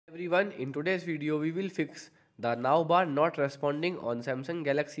Everyone, in today's video we will fix the now bar not responding on Samsung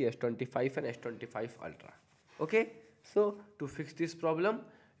Galaxy S25 and S25 Ultra. Okay, so to fix this problem,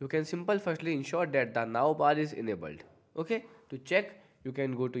 you can firstly ensure that the now bar is enabled. Okay, to check you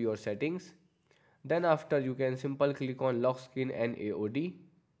can go to your settings. Then after you can click on lock screen and AOD.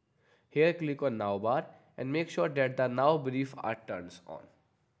 Here click on now bar and make sure that the now brief are turns on.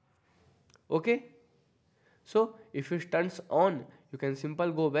 Okay. So if it turns on, you can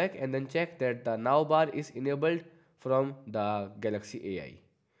go back and then check that the now bar is enabled from the Galaxy AI.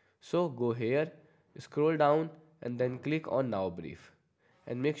 So go here, scroll down and then click on now brief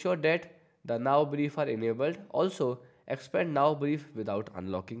and make sure that the now brief are enabled. Also expand now brief without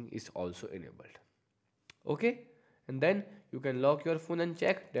unlocking is also enabled. Okay, and then you can lock your phone and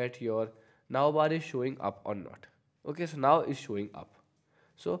check that your now bar is showing up or not. Okay, so now it's showing up.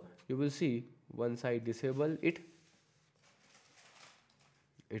 So you will see once I disable it,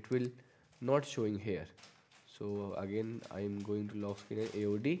 it will not showing here. So again I am going to lock screen and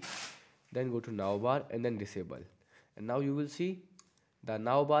AOD, then go to now bar and then disable, and now you will see the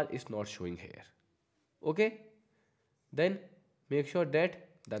now bar is not showing here. Okay, then make sure that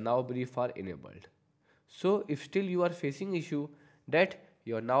the now brief are enabled. So if still you are facing issue that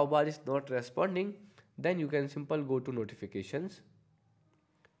your now bar is not responding, then you can go to notifications,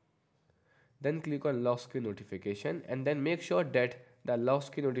 then click on lock screen notification and then make sure that the lock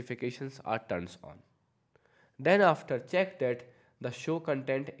screen notifications are turned on. Then after check that the show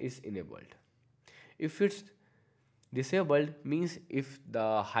content is enabled. If it's disabled means if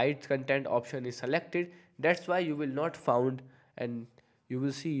the hide content option is selected, that's why you will not found and you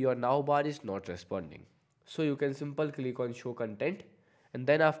will see your now bar is not responding. So you can click on show content and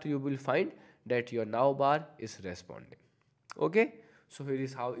then after you will find that your now bar is responding. Okay, so here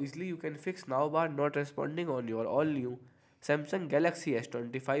is how easily you can fix now bar not responding on your all new Samsung Galaxy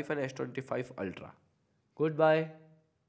S25 and S25 Ultra. Goodbye.